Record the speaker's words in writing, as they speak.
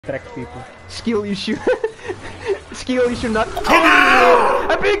Attract people. Skill issue. Skill issue not. Oh,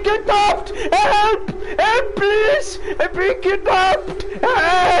 I'm being kidnapped! Help! Help, please! I'm being kidnapped!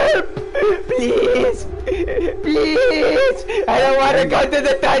 Help! Please! Please! I don't want to go to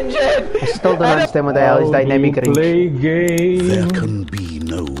the dungeon! I still don't understand what the hell is dynamic range. Play game. There can be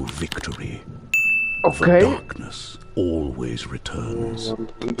no victory. Okay. For darkness always returns.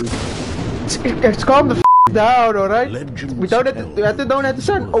 Let's calm the f down, alright? Legends We don't have to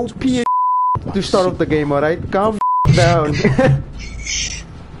sound OP to start off the game, alright? Calm the down.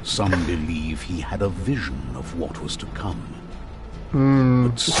 Some believe he had a vision of what was to come.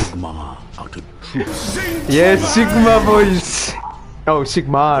 But Sigmar uttered truth. Yes, Sigma voice. Oh,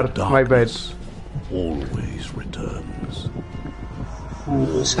 Sigmar. My bad. Always returns.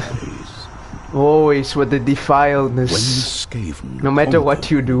 Always with the defiledness. When Skaven no matter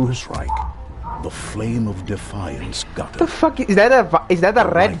what you do. The flame of defiance guttered. The fuck is that? A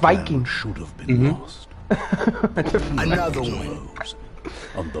red Viking? Should have been lost. Another one.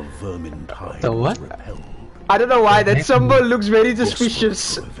 And the vermin tide was repelled. I don't know why that symbol looks very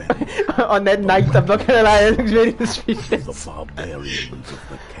suspicious. On that night, I'm not gonna lie, it looks very suspicious. The barbarians of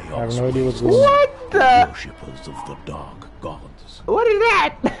the chaos. I have no idea what's going on. What the? Worshippers of the dark gods. What is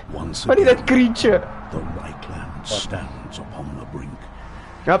that? Once What is that creature? The Reichland stands upon the brink.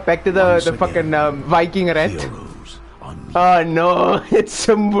 Oh, back to the fucking Viking rat. Oh no, it's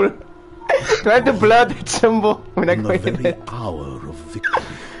symbol. Do I have to blur that symbol when I go in it? Hour of victory.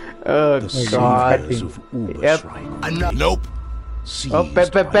 Oh god. Yep. Nope. Oh,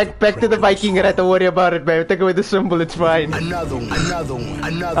 back to the Viking rat. Don't worry about it, man. Take away the symbol, it's fine. Another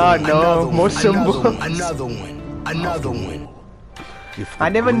one. Oh no, more symbol. Another one. I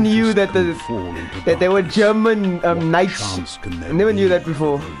never knew that they were German knights. I never knew that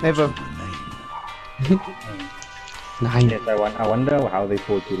before. Never. Yes, I wonder how they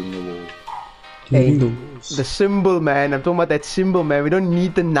fought during the war. Hey, the symbol, man. I'm talking about that symbol, man. We don't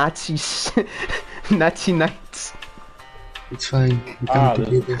need the Nazis. Nazi knights. It's fine. We come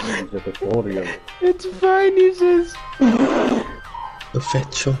together. It's fine, he says. The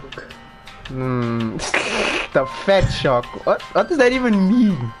fat shock. The fat shock. What does that even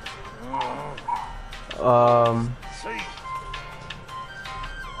mean?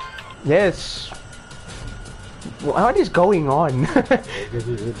 Yes. What is going on?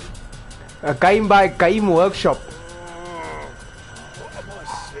 A game by game workshop.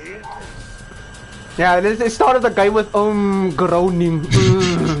 Yeah, let's start the game with groaning.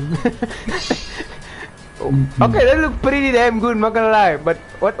 Okay, that looks pretty damn good, not gonna lie. But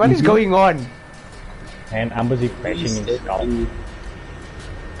what is going on? And I'm busy bashing in the skull.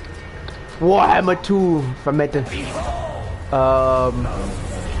 Warhammer 2 for meta.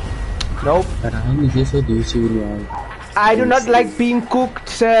 Nope. I do not like being cooked,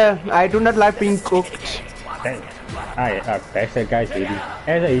 sir. I do not like being cooked. That's that guy's lady.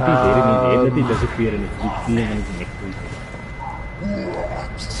 As a 80s lady, everything disappeared and it's feeling anything next week.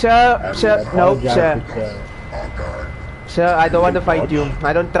 Sir, nope, sir. Sir, I don't want to fight you.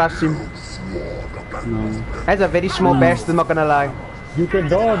 I don't trust him. No. That's a very small bastard, not gonna lie. You can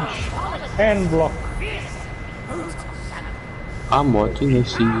dodge and block. I'm watching, I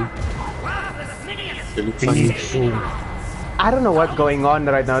see you. You look funny. I don't know what's going on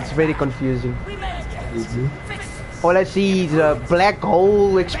right now, it's very confusing. All I see is a black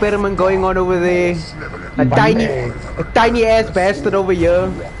hole experiment going on over there. A tiny ass bastard over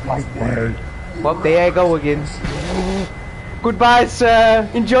here. Well, there I go again. Goodbye, sir.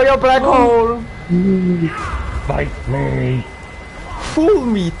 Enjoy your black hole. Fight me. Fool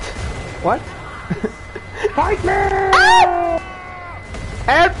meat. What? Fight me!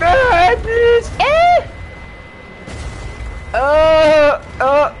 Help me, please!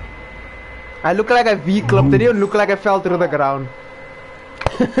 I look like a V-club. They didn't look like I fell through the ground.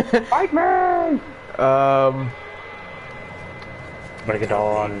 Fight me! Bring it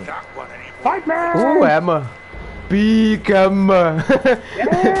on. Fight me! Ooh, hammer. Big hammer.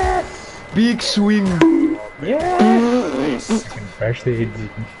 Yes! Big swing. Yes! Bash the heads.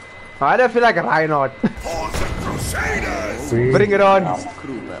 I don't feel like a Reinhardt. Bring it on.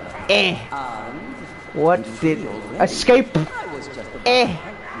 What did... Escape.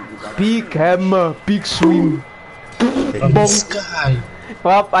 Big hammer. Big swing. Sky.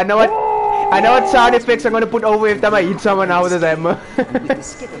 Well, I know what sound effects I'm gonna put over every time I hit someone now with this hammer.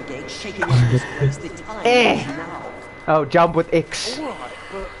 Oh, jump with X.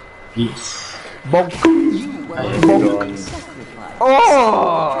 Yes. Bonk. Bonk.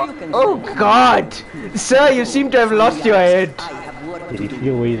 Oh god! Sir, you seem to have lost your head. Did he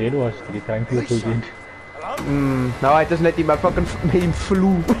feel where his head was? Did he try and feel so good? No, I just let him. I fucking made him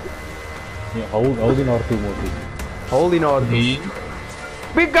flew. Yeah, hold in R2 more. Hold in order. Hey.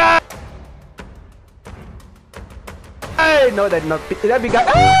 Big guy! Hey, no, that's not that big guy.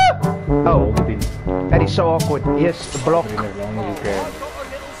 Ah! Oh, Hold in. that is so awkward. Yes, the block. As long as you can.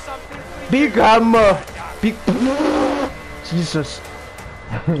 Big hammer. Big. Jesus.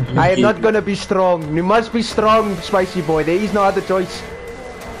 I am not gonna be strong. You must be strong, spicy boy. There is no other choice.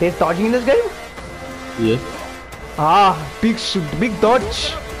 There's dodging in this game? Yeah. Ah, big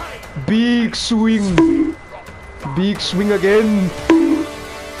dodge. Big swing. Big swing again.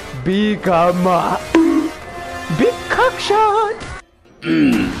 Big hammer. Big cock shot.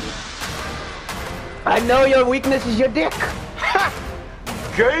 I know your weakness is your dick. Ha!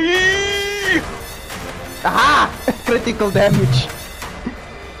 Gay! Aha! Critical damage.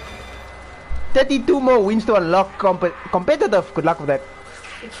 32 more wins to unlock competitive. Good luck with that.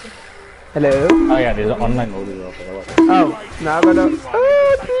 Hello? Oh yeah, there's an online mode as well. Oh, now I'm gonna...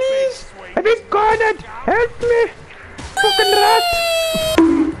 Oh, please! I've been cornered! Help me! Fucking rat!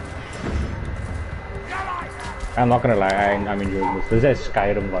 I'm not gonna lie, I'm enjoying this. This is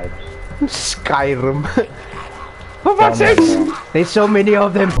Skyrim vibes. Skyrim. For fuck's sakes! There's so many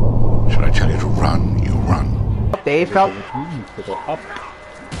of them. Should I tell you to run, you run. They felt... To go up.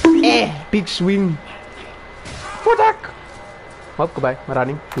 Big swing. Fuck! Oh, goodbye. I'm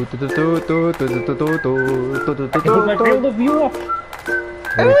running. I put my field of view up.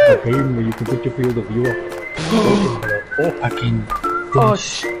 There's a game where you can put your field of view up. Fucking. Oh,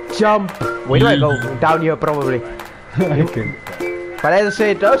 jump! Where do I go? Down here, probably. I can. But as I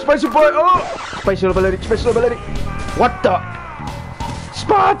said, oh, spicy boy! Oh! Special ability, special ability! What the?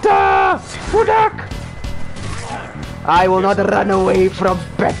 Sparta! Fudak! I will not run away from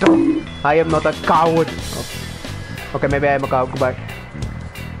battle. I am not a coward. Okay, maybe I am a coward. Goodbye.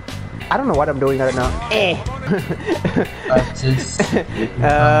 I don't know what I'm doing right now.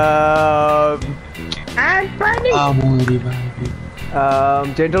 I'm funny.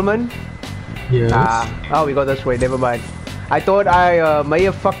 Gentlemen. Yes. Oh, we go this way. Never mind. I thought I may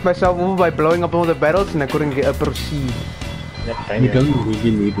have fucked myself over by blowing up all the battles and I couldn't proceed. You don't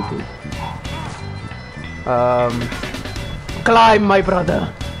really need it. Climb, my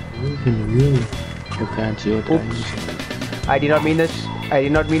brother. Oops. I did not mean this. I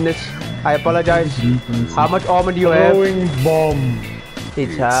did not mean this. I apologize. How much armor do you have? Throwing bomb.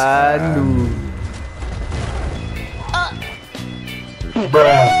 It's Handu.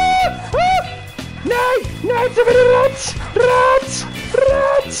 Bruh. No! No, it's a bit of rats! Rats!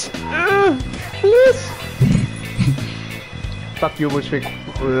 Rats! Yes! Fuck you, Bushwick.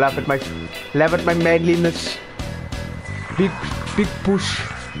 Laugh at my manliness. Big push.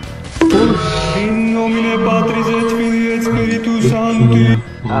 In nomine Patris et Filii et Spiritus Sancti.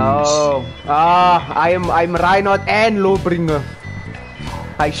 Oh, I'm Reinhardt and Lawbringer.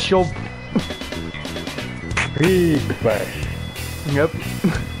 I shop. Big bash. Yep.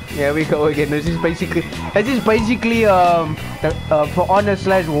 Here we go again. This is basically for honor /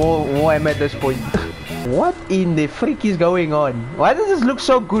 warhammer at this point. What in the freak is going on? Why does this look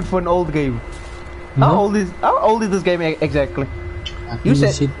so good for an old game? How old is this game exactly? You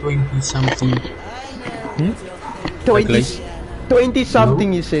said 20 something. 20 something.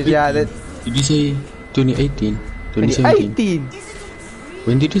 No, you said, yeah. That. Did you say 2018? 2017? 2018.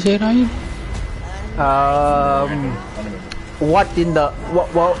 When did you say, Ryan? What in the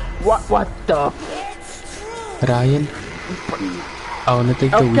what the? Ryan? I wanna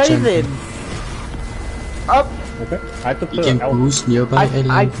take the Okay Witch then. Up. Okay. I took You can the out. boost nearby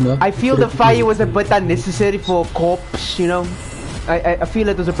I feel the fire was a bit unnecessary for a corpse, you know. I feel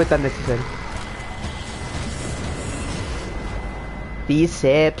it was a bit unnecessary.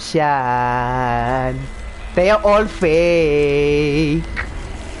 Deception. They are all fake.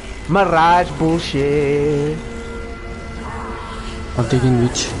 Mirage bullshit. I'm taking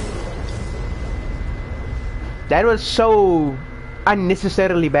Witch. That was so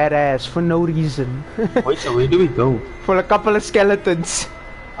unnecessarily badass for no reason. Wait, so where do we go? For a couple of skeletons.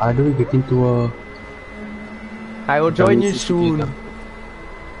 How do we get into a... I will join you soon.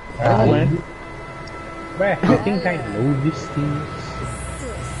 Where I think I know these things.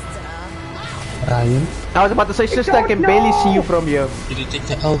 Ryan? I was about to say, sister, I can barely see you from here. Did you take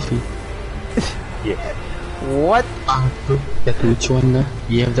the Alfie? Yes. What? That which one na?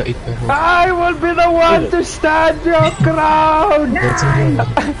 You have the 8 by I will be the one to stand your ground!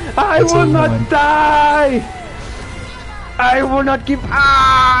 I will not die! I will not give...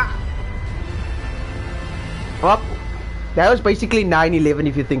 Well, that was basically 9/11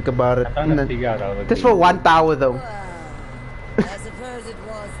 if you think about it. I'm trying to figure out how to Just for one tower though. I suppose it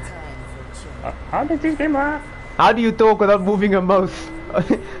was time for change. How does this game work? How do you talk without moving your mouth?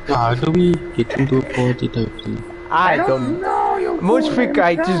 How do we get into a party type thing? I don't know. Mushfik,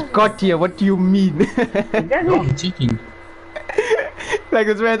 I just got here. What do you mean? No, I'm checking. Like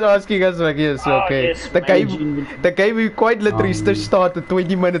this man's asking us like, yes, okay. Yes, the game we quite literally started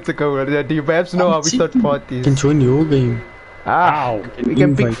 20 minutes ago. Do you perhaps know how we start parties? Can join your game. We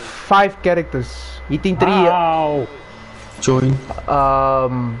can pick 5 characters. Hitting 3. Join.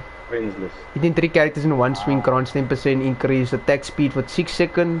 Hitting 3 characters in one swing grants 10% increase attack speed for 6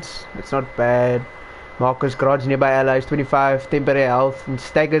 seconds. That's not bad. Marcus grants nearby allies 25 temporary health and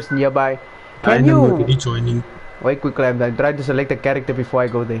staggers nearby. Can you? I'm already joining. Wait quickly, I'm trying to select a character before I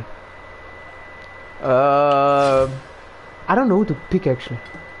go there. I don't know who to pick actually.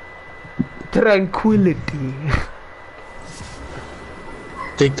 Tranquility.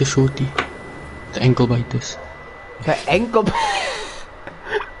 Take the shorty. The ankle biters. The ankle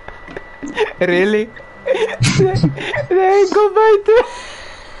Really? The ankle biter.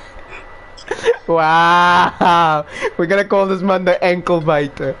 Wow. We're gonna call this man the ankle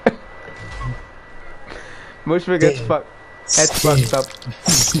biter. Mushfik gets fucked. That's fucked up.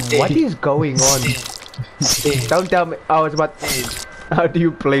 What is going on? Don't tell me. I was about. How do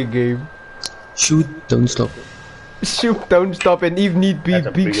you play game? Shoot, don't stop. Shoot, don't stop, and if need be,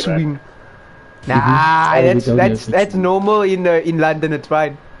 big swing. Nah, that's normal in London. It's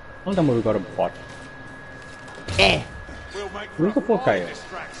fine. Hold on, we got a bot. Who's the fourth guy? Who's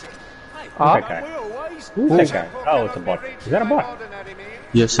that guy? Who's that guy? Oh, it's a bot. Is that a bot?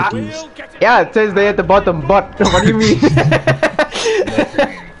 Yes, it is. Yeah, it says there at the bottom, bot. What do you mean?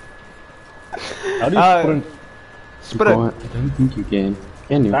 How do you sprint? Sprint. I don't think you can.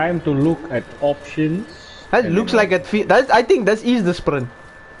 Can you? Time to look at options. That looks like it. I think that is the sprint.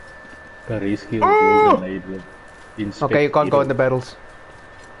 Okay, you can't go in the battles.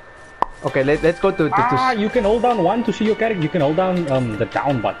 Okay, let's go to you can hold down 1 to see your character. You can hold down the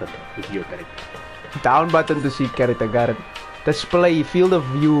down button to see your character. Down button to see character, got it. Display field of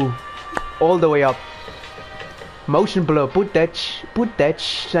view all the way up. Motion blur, put that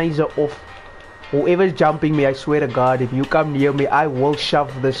sensor off. Whoever's jumping me, I swear to God, if you come near me, I will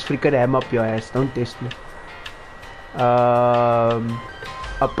shove this freaking ham up your ass. Don't test me.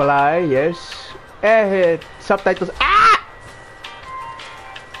 Apply, yes. Subtitles. Ah!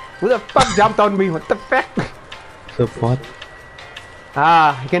 Who the fuck jumped on me? What the fuck? Support.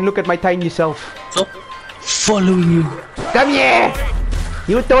 You can look at my tiny self. Stop following you. Come here!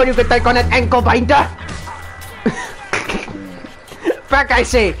 You thought you could take on that ankle binder? Fuck, I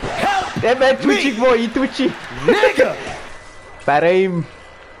say! That man twitching boy, he twitching. Nigga! Paraim.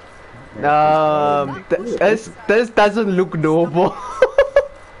 This doesn't look noble.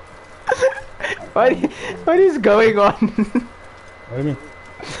 What is going on? What do you mean?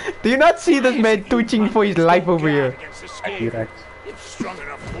 Do you not see this man twitching for his life over here?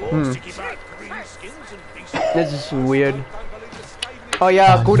 This is weird. Oh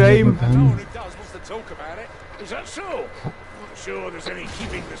yeah, good aim. Is that so? Not sure there's any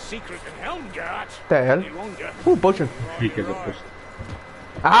keeping the secret in Helmgart. The hell? Ooh, potion. Because of this.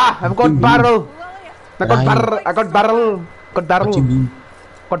 I've got barrel. I got barrel. What do you mean?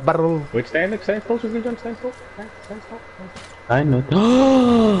 Got barrel. Wait, stand still, John, stand still. I know.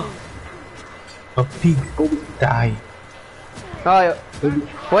 A pig die. Oh,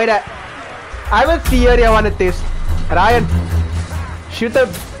 wait. I have a theory I want to test. Ryan, shoot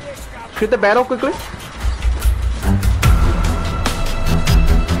the barrel quickly.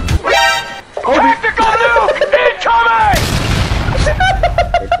 Tactical nuke incoming!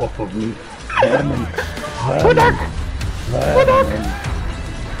 Budak!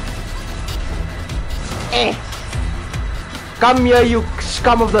 Come here, you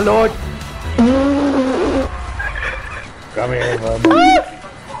scum of the Lord! Come here, vermin.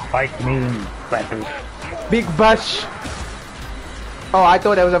 Fight me in battle. Big Bush! Oh, I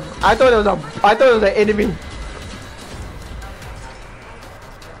thought it was an enemy.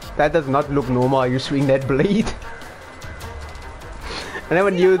 That does not look normal. You swing that blade. I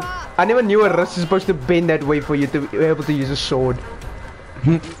never knew a wrist is supposed to bend that way for you to be able to use a sword.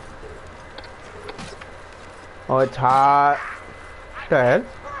 Oh, it's hard. What the hell?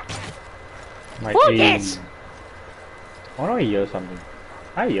 My Who aim. cares? Oh no, I hear something.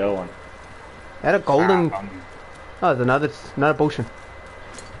 I hear one. I had a golden. Oh, it's another potion.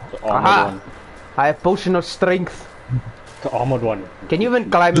 The armored one. I have potion of strength. The armored one. Can you even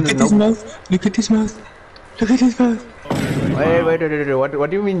climb in the Look at his mouth. Look at his mouth. Look at his mouth. Wait. What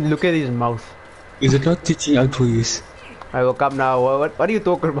do you mean? Look at his mouth. Is it not teaching out for you? I woke up now. What are you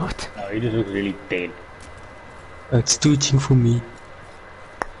talking about? No, he just looks really dead. It's twitching for me.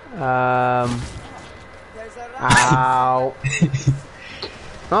 Ow.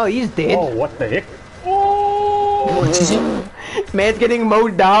 Oh, he's dead. Oh, what the heck? What is it? Man's getting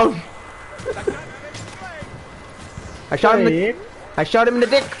mowed down. I shot him. I shot him in the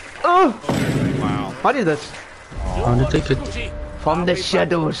dick. Oh! Wow. What is this? I wanna take it. From the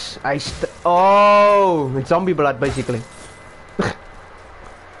shadows, oh, it's zombie blood basically.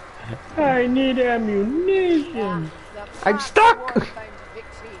 I need ammunition. I'm stuck.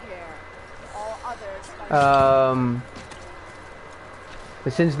 The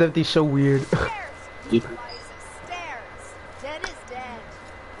sensitivity is so weird.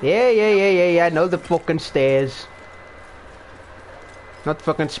 Yeah. I know the fucking stairs. Not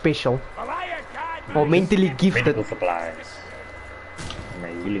fucking special. Or mentally gifted. Medical supplies. My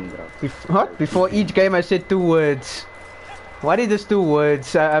healing drug. What? Before each game I said 2 words. What is this 2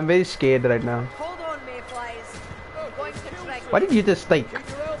 words? I'm very scared right now. Hold on, mayflies. Going to track. What did you just take?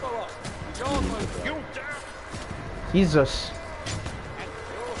 Jesus.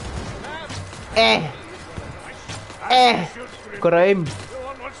 Crime.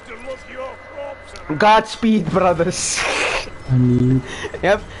 Godspeed, brothers.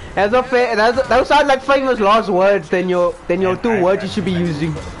 Yep. Those sound like famous last words. Then your 2 words you should be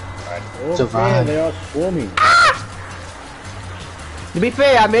using. Okay, they are swarming. To be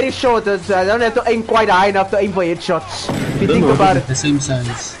fair, I'm very short. I don't have to aim quite high enough to aim for headshots. If you think about it. The same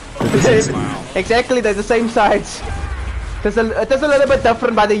size. Exactly, they're the same size. It is a little bit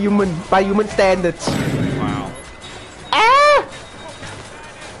different by human standards. Wow. Ah!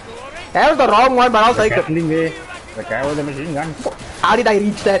 That was the wrong one, but I'll take it. The guy with the machine gun. How did I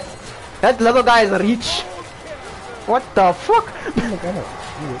reach that? That little guy is a reach. What the fuck?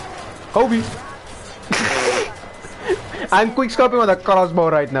 Kobe. I'm quick scoping with a crossbow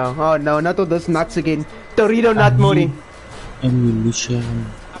right now. Oh no, not all those nuts again. Dorito nut money. Ammunition.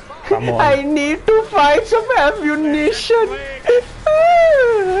 Come on. I need to find some ammunition.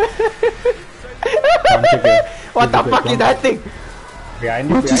 What the fuck is that thing? Behind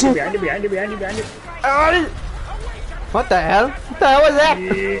you. What the hell? What the hell was that?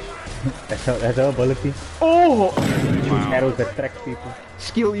 That's our ability. Oh! Shoot arrows that track people.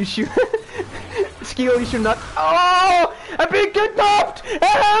 Skill issue. Skill issue not. Oh! I'm being kidnapped!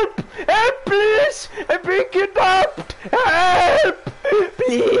 Help! Help, please! I'm being kidnapped! Help!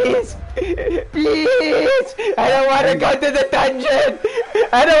 Please! Please! I don't want to go to the dungeon!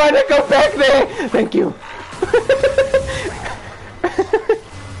 I don't want to go back there! Thank you.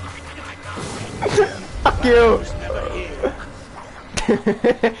 Fuck you!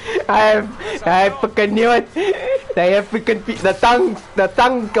 I fucking knew it. They have fucking the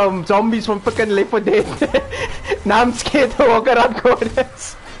tongue zombies from fucking Left 4 Dead. Now I'm scared to walk around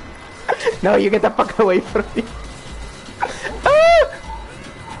corners. No, you get the fuck away from me. Ah!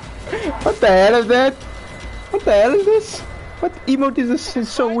 What the hell is that? What the hell is this? What emote is this? It's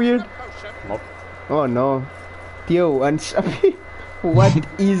so weird. Oh no. Theo, what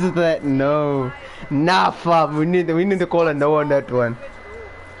is that? No. Nah, fam. We need to call a no on that one.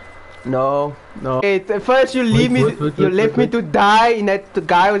 No. Hey, first you leave me. You left me to die, and that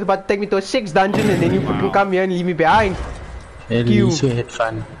guy was about to take me to a 6th dungeon, and then you fucking come here and leave me behind. At least you had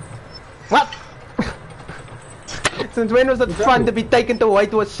fun. What? Since when was it fun to be taken to a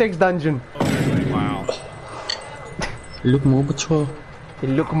 6th dungeon? Wow. Look more mature. You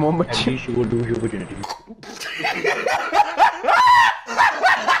look more At mature. least you will do your virginity.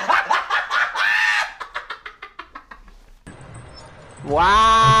 Wow!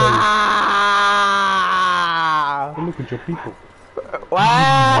 Look at your people.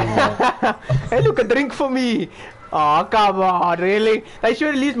 Wow! Hey, look, a drink for me! Oh, come on, really? They should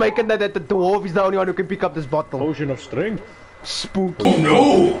at least make it that the dwarf is the only one who can pick up this bottle. Potion of strength. Spooky. Oh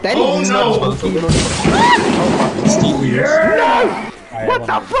no! That Oh is no! not spooky. No! What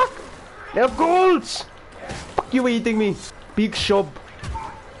the fuck? They're golds! Fuck you for eating me. Big shop.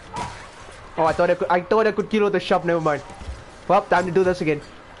 Oh, I thought I could kill the shop, never mind. Well, time to do this again.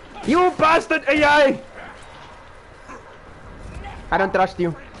 You bastard AI! I don't trust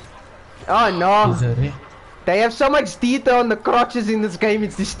you. Oh no! They have so much detail on the crotches in this game,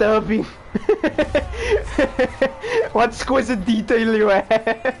 it's disturbing. What exquisite detail you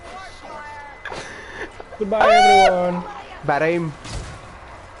have. Goodbye, everyone. Bad aim.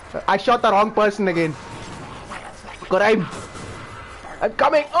 I shot the wrong person again. Good aim. I'm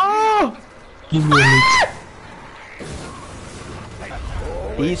coming. Oh! Give me a minute.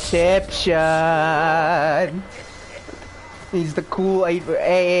 Deception. He's the cool.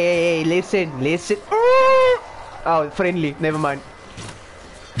 Hey, listen. Oh, friendly. Never mind.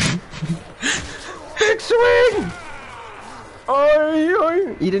 Big swing.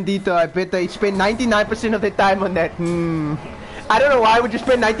 Eden Dito, I bet they spend 99% of their time on that. I don't know why would you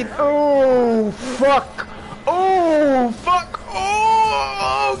spend 19. Oh fuck! Oh fuck!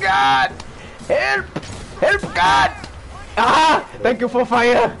 Oh God! Help! Help God! Ah! Thank you for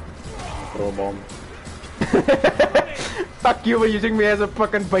fire. Throw bomb. Fuck you for using me as a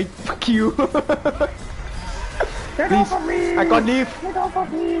fucking bait. Fuck you. Please, I can't leave.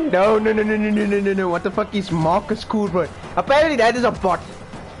 No. What the fuck is Marcus cool, bro? Apparently that is a bot.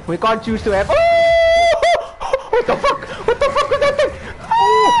 We can't choose to have. Oh! What the fuck? What the fuck was that thing?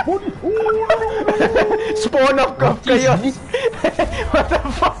 Oh! Spawn of chaos. What the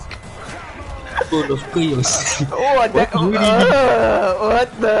fuck? Full of chaos. Oh, what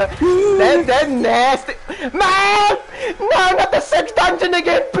the? That's nasty. Man! No, not the sex dungeon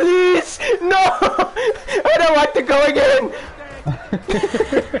again, please! No! I don't want to go again!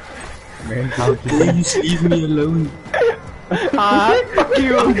 Man, Please leave me alone. Fuck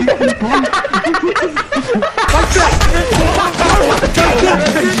you!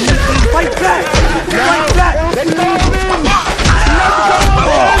 Fight back! Let's go!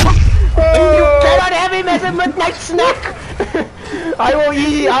 You cannot have him as a midnight snack! I will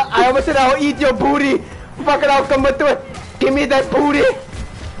eat. I almost said I will eat your booty. Fuck it, I'll commit to it. Give me that booty.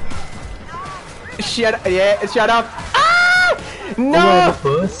 Shut up. Ah! No!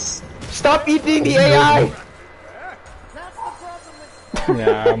 Stop eating the AI.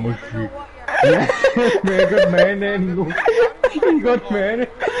 yeah, Mushrik. Man got mad and he got mad.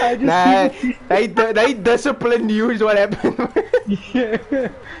 Nah, they disciplined you is what happened.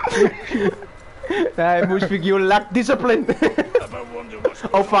 Nah, Mushrik, you lack discipline.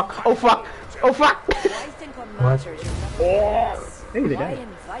 Oh fuck, oh fuck, oh fuck. What? Hey, they died.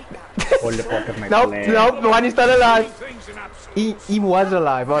 Hold the pot of my Nope, one is still alive. He was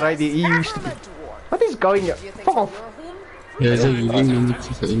alive already, he used to be. What is going on? Fuck off. There's a healing unit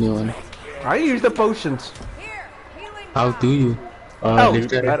for anyone. I use the potions. How do you?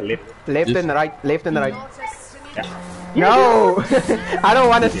 Left and right, left and right. No! I don't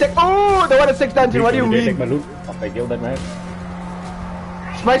want a six. Oh, they want a six dungeon. What do you mean? I killed that man.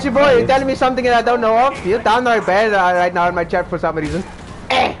 Spicy boy, you're telling me something that I don't know of? You're downright bad right now in my chat for some reason.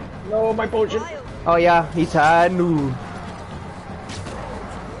 No, my potion. Oh yeah, he's Hanu.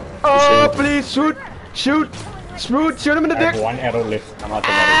 Oh, please shoot him in the I dick. have one arrow left. I'm out of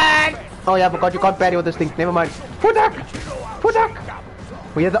arrows. Oh yeah, I forgot you can't parry with this thing. Never mind. Pudak!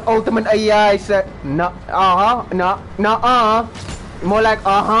 We have the ultimate AI. No, more like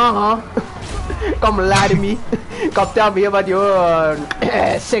Come lie to me. Come tell me about your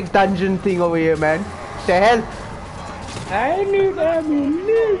sex dungeon thing over here, man. The hell? I need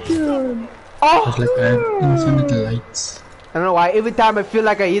ammunition. Oh! It's like I have infinite lights. I don't know why. Every time I feel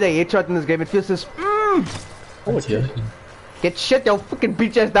like I hit a headshot in this game, it feels this. Oh, yeah. Get shit your fucking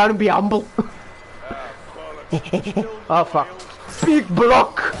bitch ass down and be humble. Oh fuck. Big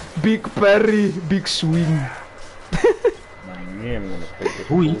block, big parry, big swing.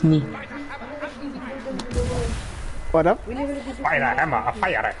 Who hit me? What up? Fire a hammer, a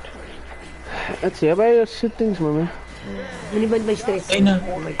fire it. Let's see, about your settings, man.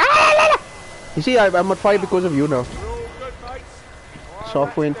 You see, I'm on fire because of you now.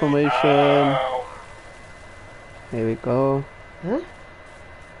 Software information. There we go. Huh?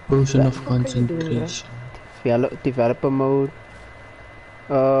 Potion of concentration. Developer mode.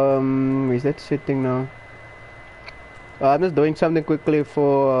 Is that setting now? I'm just doing something quickly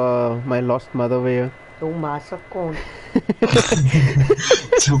for my lost mother over here. I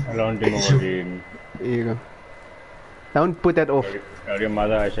don't him again. There you go. Don't put that off. Tell your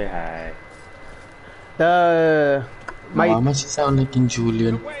mother I say hi. My Mama, she sound like in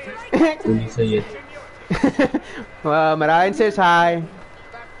Julian. When you say it. Mariah says hi.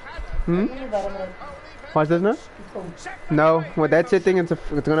 What's this now? No, with that setting, it's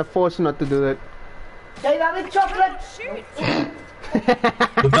gonna force not to do that.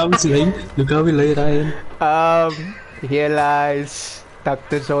 Look how we lay Ryan. Here lies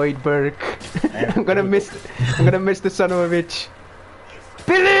Dr. Zoidberg. I'm gonna miss the son of a bitch.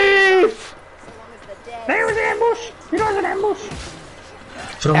 Believe! There was an ambush! It was an ambush!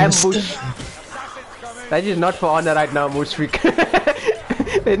 From Ambush. That is not for honor right now, Mushrik.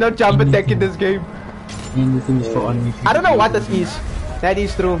 There's no jump attack in this game. Anything is for honor. I don't know what this is. That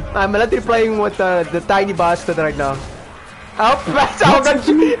is true. I'm literally playing with the tiny bastard right now. Oh,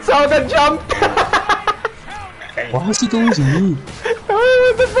 Saugan jumped! Why is it always me?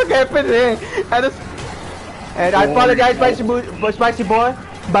 What the fuck happened here? And I apologize, Spicy Boy.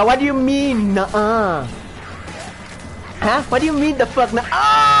 But what do you mean, nuh-uh? Huh? What do you mean the fuck?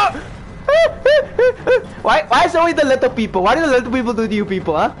 Why is always the little people? What do the little people do to you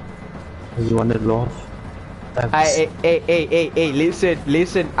people, huh? You wanna laugh? Hey,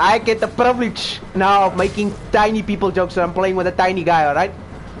 listen. I get the privilege now of making tiny people jokes, so I'm playing with a tiny guy, alright?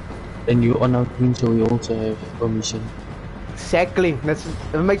 And you on our team, so we also have permission. Exactly.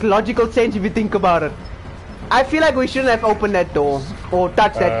 It makes logical sense if you think about it. I feel like we shouldn't have opened that door or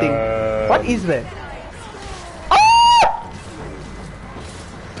touched that thing. What is that?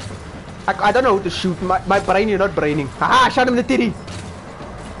 I don't know who to shoot. My brain is not braining. Haha, I shot him in the titty.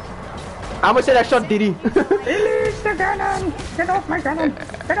 I almost said I shot Diddy. Release the cannon! Get off my cannon!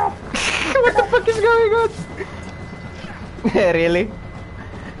 Get off! What the fuck is going on? Really?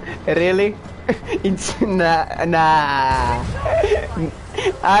 Really? Nah.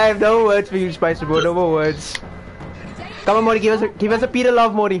 I have no words for you, Spicy Boy. No more words. Come on, Mori. Give us a Peter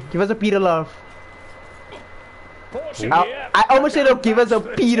love, Mori. Give us a Peter love. I almost said, oh, give us a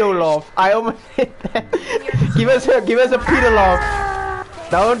pedo love. I almost said that. give us a Peter love.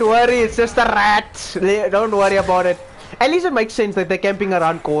 Don't worry, it's just a rat. Don't worry about it. At least it makes sense that they're camping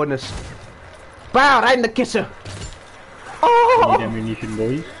around corners. Wow, right in the kisser. Oh! Need ammunition,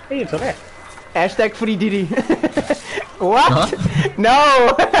 boys. Hey, it's a rat. Hashtag free Diddy. What? Huh?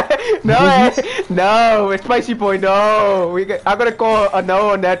 No! No, it's Spicy Boy, no! I'm gonna call a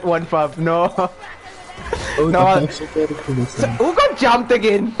no on that one, Fab. No. Oh, no. So, who got jumped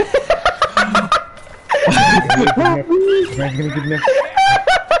again?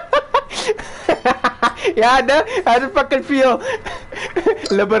 Yeah, no, how does it fucking feel?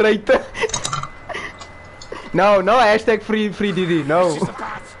 Liberator. No, hashtag free Diddy, no.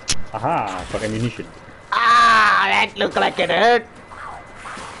 Aha, for ammunition. Ah, that looked like it hurt.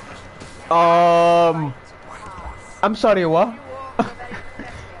 I'm sorry, what?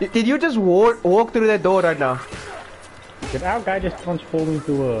 Did you just walk through that door right now? Did our guy just transform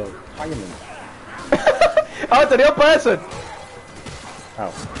into a fireman? Oh, it's a real person!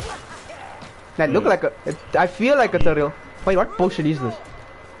 Oh. That look like a... I feel like it's a real... Wait, what potion is this?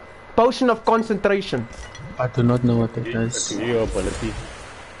 Potion of concentration. I do not know what that does. That's your ability.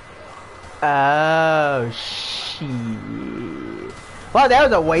 Oh, shit. Well, that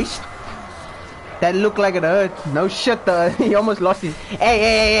was a waste. That looked like it hurt. No shit, he almost lost his...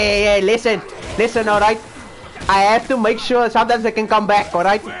 Hey, listen, alright? I have to make sure sometimes they can come back,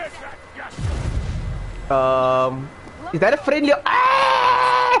 alright? Is that a friendly...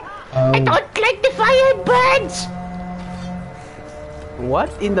 I don't like the fire birds!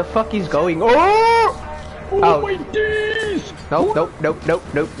 What in the fuck is going on? Oh my days! No.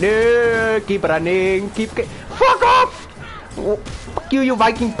 Keep running. Fuck off! Fuck you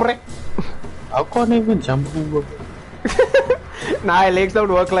Viking prick! I can't even jump over. Nah, legs don't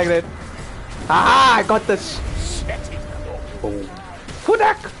work like that. Ah, I got this.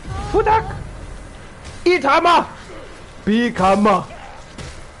 Fudak! Eat hammer! Big hammer!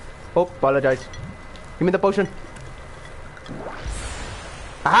 Oh, apologize. Give me the potion.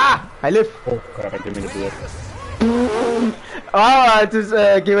 Aha! I live. Oh god, I didn't mean to do it. Oh, just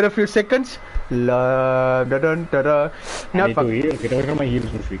give it a few seconds. I need to heal. Get away from my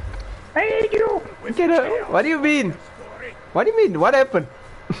heals this week. I hate you! What do you mean? What do you mean? What happened?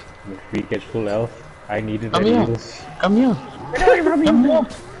 If we get full health, I needed Come that here. heals. Come here. Get away from me! Come here.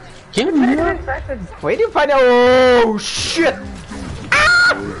 Get here. Where do you find out? Oh shit!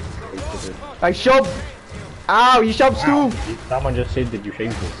 Ah! I shoved. Ow, you shoved too. Someone just said that you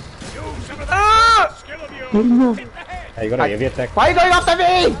shameful. Ah! Hey, you got a heavy attack. Why are you going after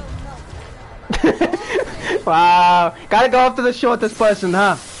me? Wow, gotta go after the shortest person,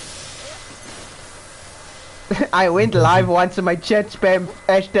 huh? I went live once in my chat spam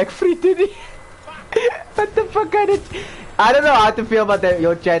hashtag free titty. What the fuck I did? I don't know how to feel about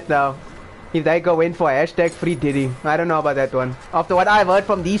your chat now. If they go in for hashtag free titty, I don't know about that one. After what I've heard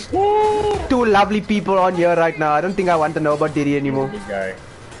from these two lovely people on here right now, I don't think I want to know about Diddy anymore. Big guy.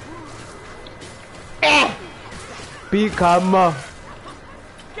 Big hammer.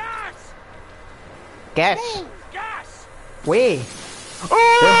 Gas. Where?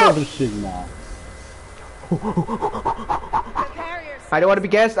 Careful this shit now. I don't want to be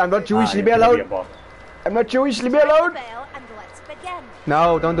gassed. I'm not Jewish. Leave me alone. I'm not Jewish. Leave me alone.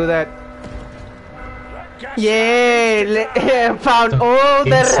 No, don't do that. Yeah, found all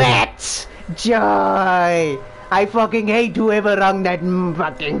the rats. Joy. I fucking hate whoever rung that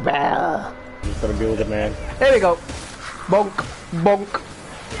fucking bell. Just gotta deal with it, man. There we go. Bonk, bonk.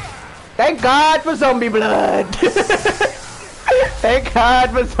 Thank God for zombie blood. Thank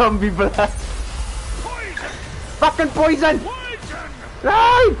God for zombie blood. Fucking poison.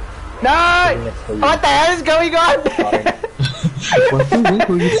 No! No! What the hell is going on?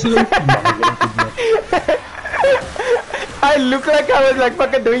 I look like I was like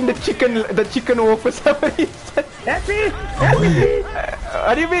fucking doing the chicken walk for some reason. That's me!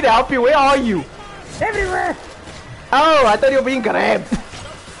 What do you mean help you? Where are you? Everywhere! Oh, I thought you were being grabbed.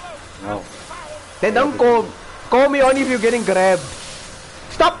 No. Then don't call me only if you're getting grabbed.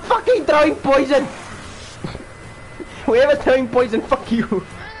 Stop fucking throwing poison! Whoever's throwing poison, fuck you.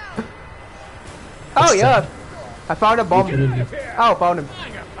 Oh yeah, I found a bomb. Oh, found him.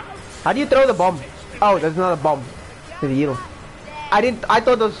 How do you throw the bomb? Oh, that's not a bomb. It's a heal. I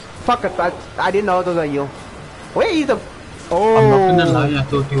thought those fuckers. I didn't know those are heal. Where is the? Oh. I'm not gonna lie, I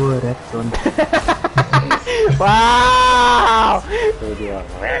thought you were a rat son. Wow!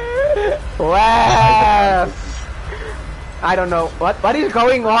 Wow! I don't know what is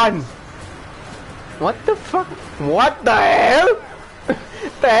going on. What the fuck? What the hell?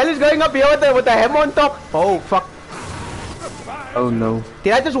 The hell is going up here with the hammer on top? Oh fuck! Oh no.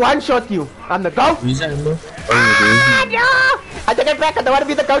 Did I just one-shot you? I'm the goat? Who's that hammer? Ah, no! I take it back. I don't want to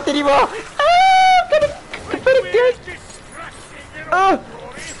be the goat anymore. Ah, get it good.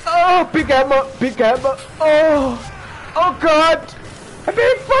 Oh, big hammer, big hammer. Oh god! I'm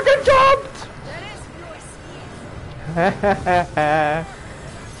being fucking jumped!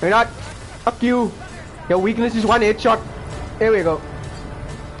 You're not. Fuck you. Your weakness is one headshot. There we go.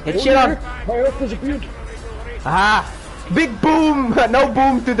 Hit shit on. My health disappeared. Ah! Big boom! No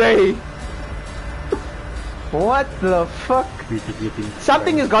boom today! What the fuck?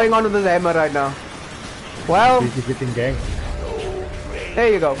 Something is going on with this hammer right now. Well, Gang.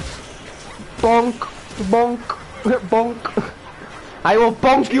 there you go. Bonk, bonk, bonk. I will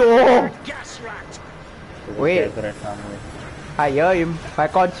bonk you all! Wait, I hear him. I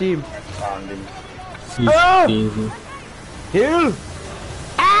can't see him. He's Ah! crazy. Heal!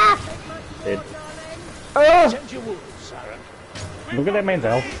 Ah! Dead. Ah! Look at that man's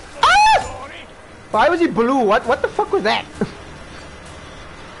health. Ah! Why was he blue? What the fuck was that?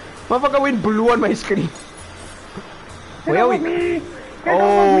 Motherfucker went blue on my screen. Where are we?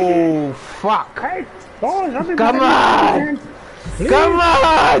 Oh fuck! Come on! Come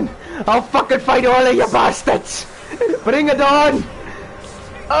on! I'll fucking fight all of you bastards! Bring it on!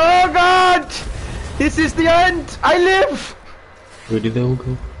 Oh god! This is the end! I live! Where did they all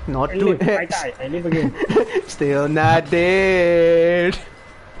go? Not I to live, I die, I live again. Still not dead.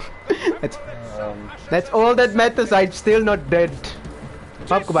 That's all that matters. I'm still not dead.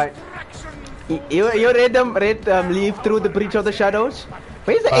 Oh, goodbye. You read leave through the breach of the shadows?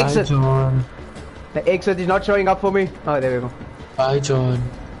 Where's the exit? John. The exit is not showing up for me. Oh, there we go. Bye, John.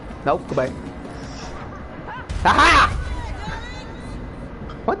 Nope, goodbye. Aha!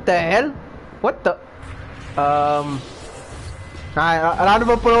 What the hell? What the? A round of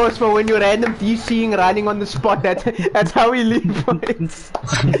applause for when you random DCing running on the spot. That's how we leave points.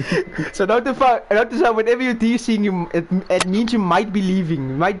 So notice whenever you're DCing, it means you might be leaving.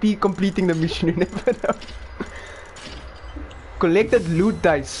 You might be completing the mission. You never know. Collected loot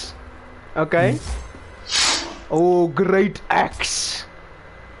dice. Okay. Oh, great axe.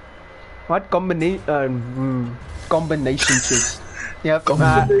 What combination chest? Yep.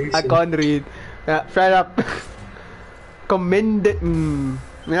 I can't read. Shut up. Commended. You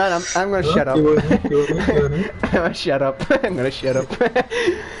know, I'm gonna shut up. I'm gonna shut up. I'm gonna shut up.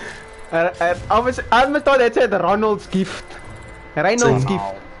 I almost thought that said Ronald's gift. Reynolds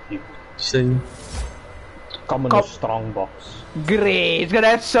gift. Same. Come in a strong box. Great. It's gonna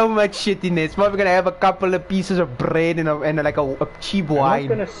have so much shit in it. It's probably gonna have a couple of pieces of bread and like a cheap wine. I'm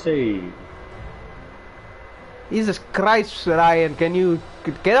not gonna say. Jesus Christ, Ryan, can you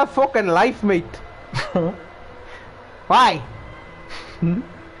get a fucking life, mate? Why?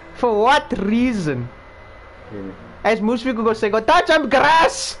 For what reason? As most people go say, go touch some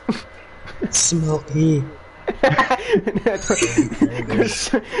grass! Smell it.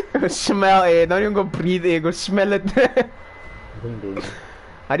 Go smell it, don't even go breathe it, go smell it.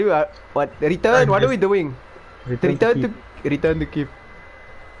 How do you, what? Return? What are we doing? Return to keep.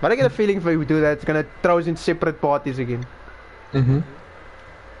 But I get a feeling if we do that, it's gonna throw us in separate parties again.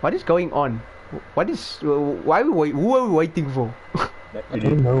 What is going on? What is? Why are we who are we waiting for? I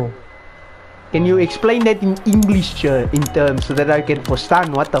don't know. Can you explain that in English in terms so that I can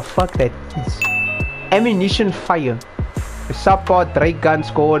understand what the fuck that is? Ammunition fire. A subpart Drake gun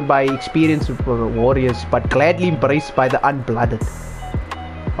scored by experienced warriors, but gladly embraced by the unblooded.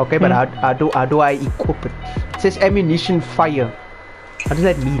 Okay, but how do I equip it? It says ammunition fire. What does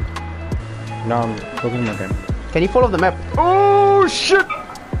that mean? No, I'm talking about them. Can you follow the map? Oh shit!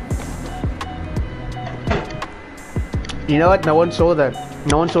 You know what? No one saw that.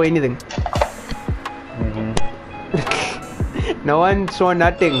 No one saw anything. No one saw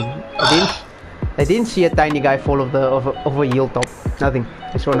nothing. I didn't see a tiny guy fall off a hilltop. Nothing.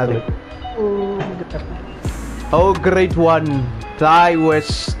 I saw nothing. Oh, great one. I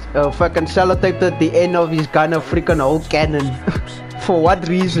was fucking sellotaped at the end of his gun, a freaking whole cannon. For what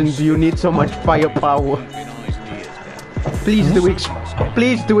reason do you need so much firepower? Please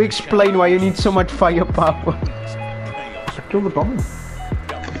do explain why you need so much firepower. Kill the bomb.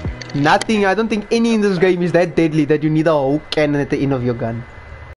 Nothing. I don't think any in this game is that deadly that you need a whole cannon at the end of your gun.